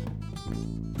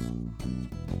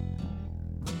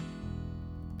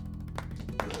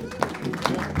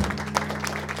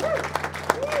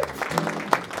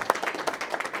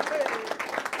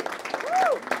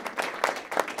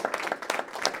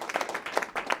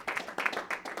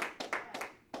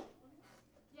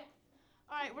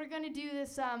 All right, we're going to do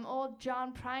this old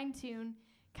John Prine tune.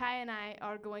 Kai and I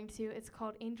are going to. It's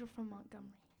called Angel from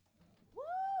Montgomery.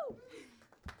 Woo!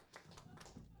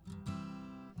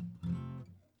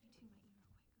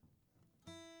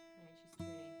 Alright, she's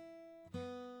pretty.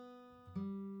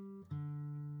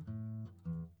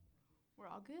 We're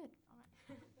all good. All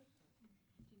right.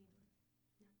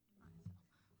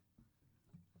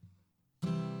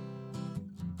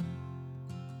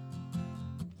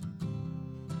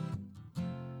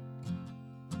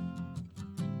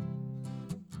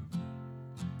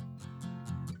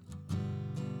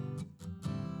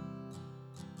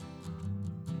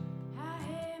 I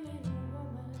am in a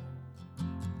woman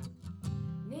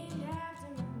named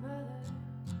after my mother.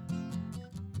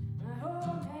 My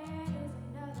home man is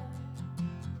another.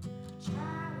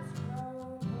 Child was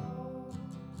grown old.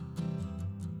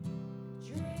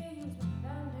 Dreams were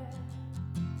thunder.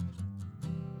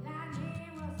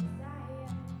 Lightning was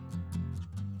desire.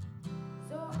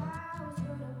 So I was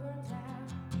gonna burn down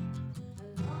a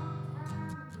long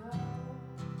time ago.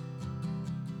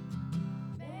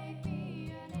 Make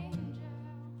me an angel,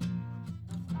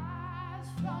 flies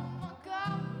from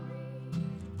Montgomery.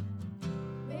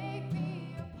 Make me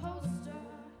a poster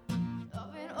of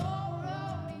an old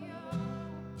rodeo.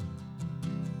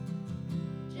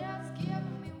 Just give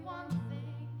me one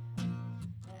thing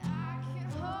that I can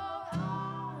hold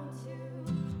on to.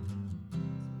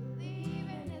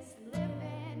 Believing this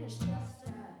living is just a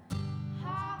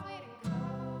highway to go.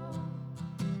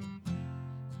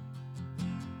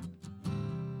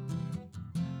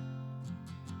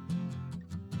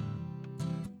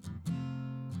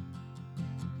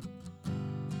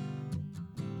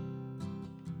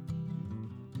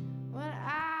 When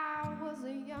I was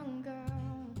a young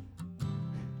girl,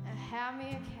 I had me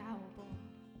a cowboy.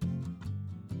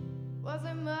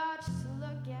 Wasn't much to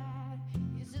look at,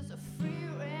 he's just a free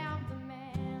rambling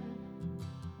man.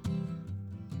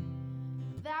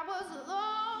 That was a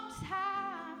long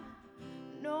time,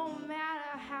 no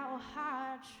matter how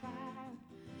hard I tried.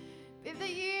 If the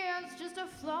years just have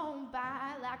flown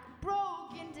by like a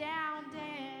broken down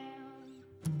dam.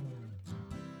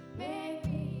 Make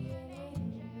me an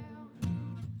angel,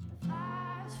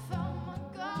 flies from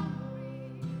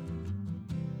Montgomery.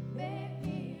 Make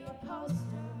me a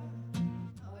poster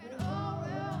of an old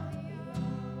rodeo.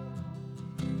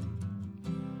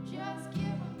 Just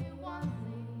give me one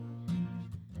thing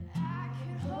that I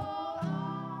can hold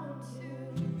on to.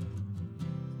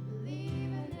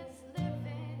 Believing this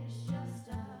living is just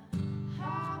a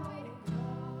highway to go.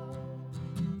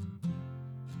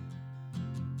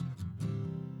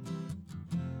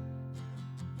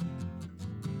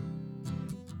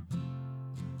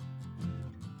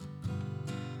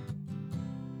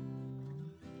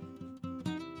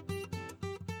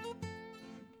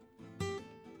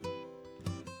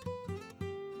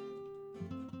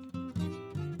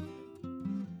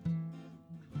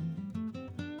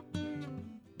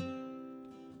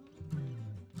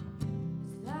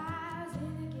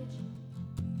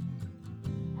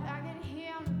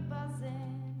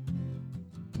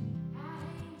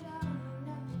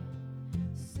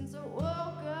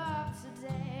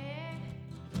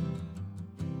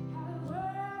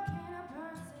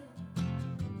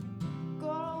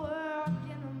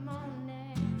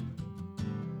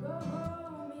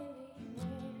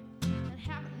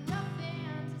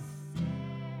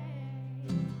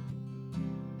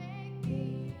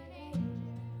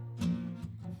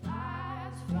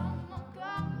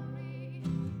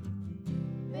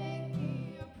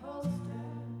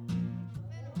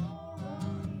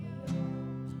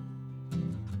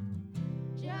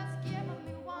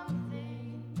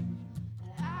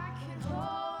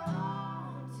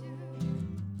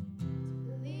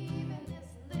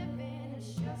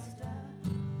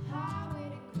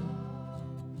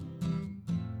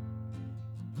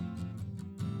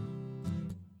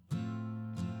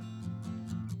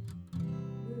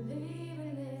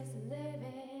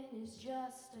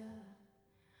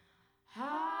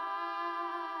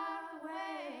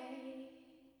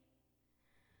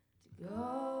 I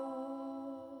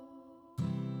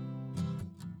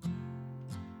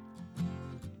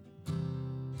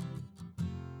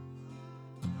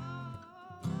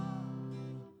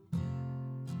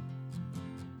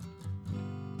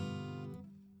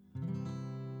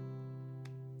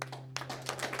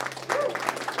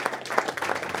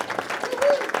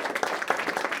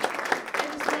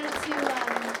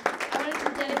wanted to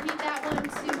dedicate that one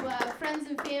to friends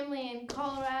and family in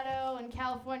Colorado and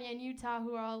California and Utah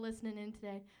who are all listening in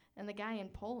today, and the guy in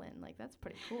Poland. Like, that's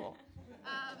pretty cool.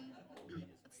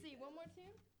 Let's see, one more tune.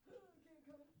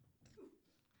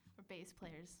 Our bass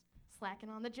players slacking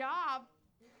on the job.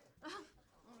 Alrighty,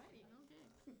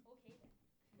 okay. What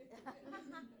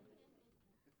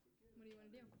do you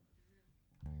want to do?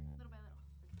 Little by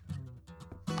little.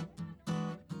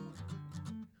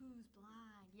 Who's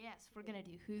Blind? Yes, we're gonna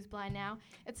do Who's Blind now.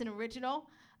 It's an original,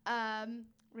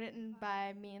 written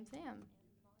by me and Sam,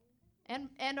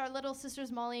 and our little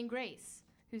sisters Molly and Grace,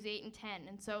 who's 8 and 10.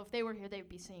 And so if they were here, they would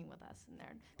be singing with us, and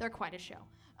they're quite a show.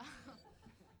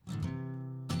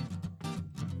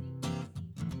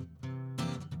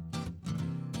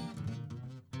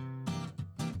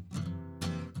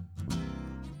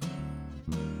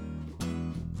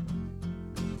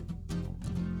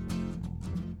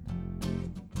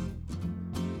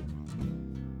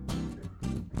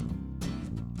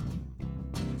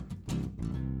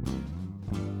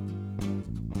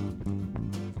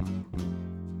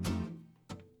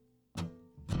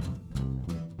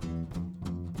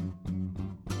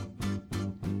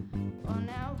 Well,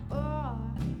 now, boy,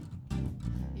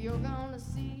 you're gonna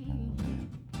see.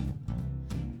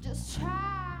 Just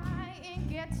try and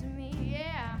get to me,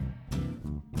 yeah.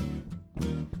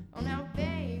 Oh, now,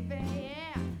 baby,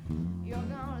 yeah, you're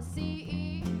gonna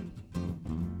see.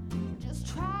 Just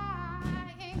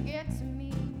try and get to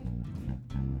me.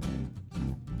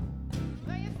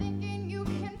 Well, you're thinking you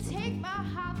can take my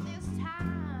heart this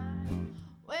time.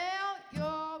 Well,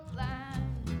 you're blind.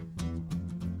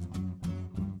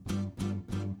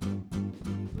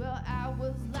 Well, I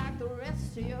was like the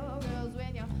rest of your girls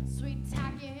with your sweet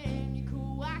talking and your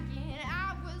cool walking.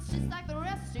 I was just like the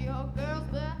rest of your girls,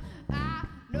 but I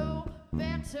know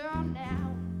better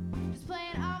now. Just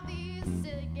playing all these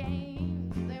silly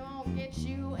games, they won't get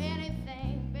you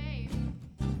anything, babe.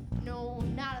 No,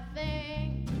 not a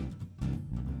thing.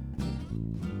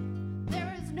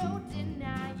 There is no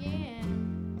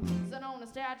denying, so don't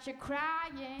start you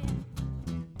crying.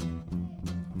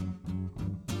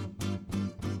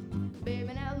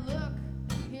 Baby, now look,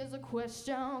 here's a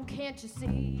question, can't you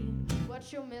see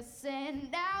what you're missing?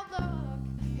 Now look,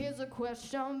 here's a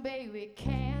question, baby,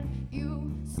 can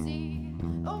you see?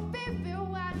 Oh, baby,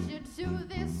 why'd you do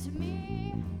this to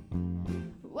me?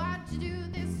 Why'd you do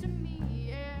this to me,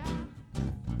 yeah?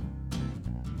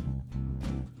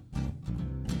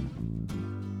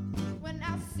 When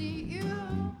I see you,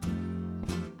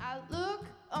 I look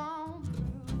on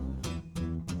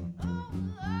through. Oh,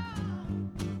 love.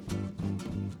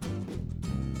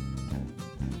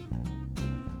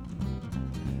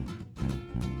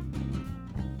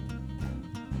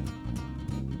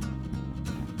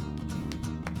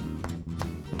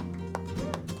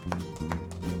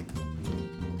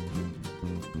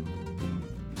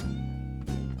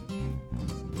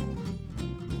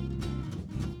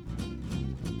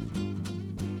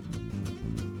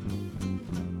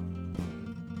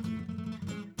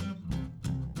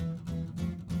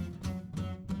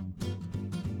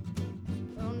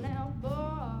 Oh, now,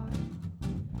 boy,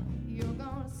 you're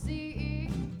gonna see.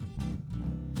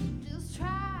 Just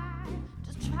try,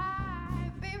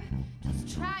 baby.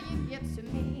 Just try and get to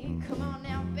me. Come on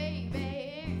now,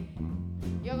 baby.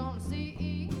 You're gonna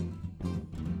see.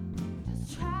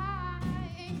 Just try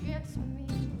and get to me.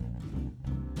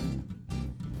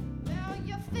 Well,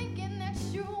 you're thinking that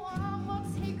you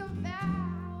won't take a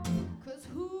bow. 'Cause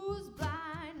who's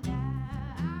blind now?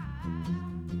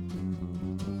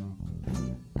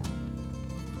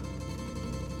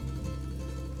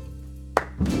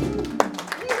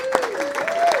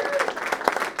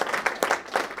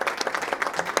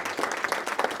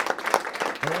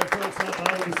 All right, folks, how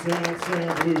about we Sam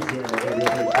Blues Jam? Give you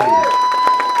a big cheer.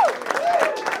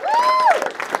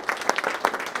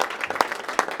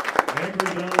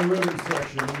 Anchoring down the rhythm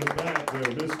section in the back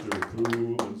there, Mr.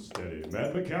 Cool and Steady, Matt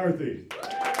McCarthy.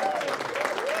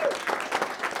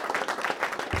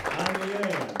 On the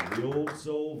end, the old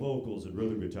soul vocals and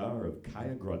rhythm guitar of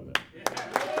Kaya Grudman.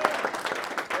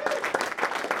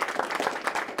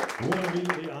 The one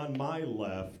immediately on my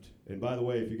left, and by the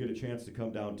way, if you get a chance to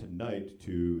come down tonight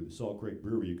to the Salt Creek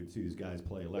Brewery, you can see these guys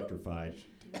play Electrified.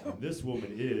 And this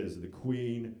woman is the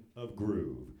queen of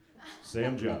groove.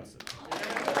 Sam Johnson.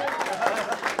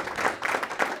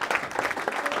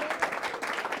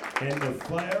 And the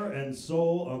fire and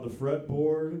soul on the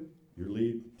fretboard, your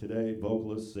lead today,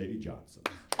 vocalist Sadie Johnson.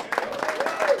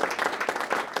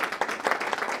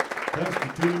 Thanks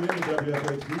for tuning in to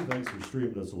WFHB. Thanks for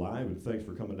streaming us live, and thanks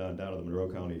for coming down to the Monroe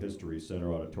County History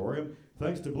Center Auditorium.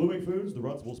 Thanks to Blooming Foods, the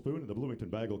Runcible Spoon, and the Bloomington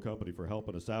Bagel Company for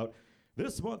helping us out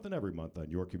this month and every month on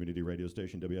your community radio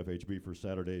station, WFHB, for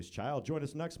Saturday's Child. Join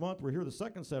us next month. We're here the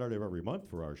second Saturday of every month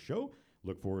for our show.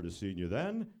 Look forward to seeing you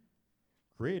then.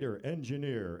 Creator,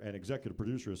 engineer, and executive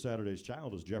producer of Saturday's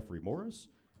Child is Jeffrey Morris.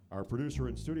 Our producer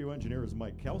and studio engineer is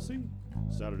Mike Kelsey.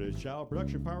 Saturday's Child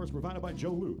production power is provided by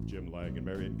Joe Luke, Jim Lang, and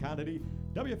Marion Connedy.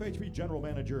 WFHB general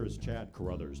manager is Chad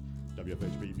Carruthers.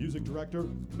 WFHB music director,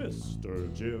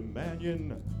 Mr. Jim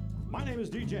Mannion. My name is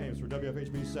D. James for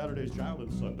WFHB Saturday's Child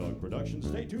and Sundog Productions.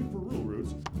 Stay tuned for Rural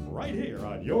Roots right here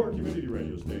on your community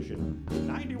radio station,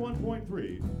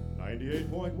 91.3,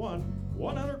 98.1,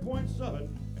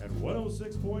 100.7, and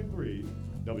 106.3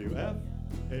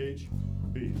 WFHB.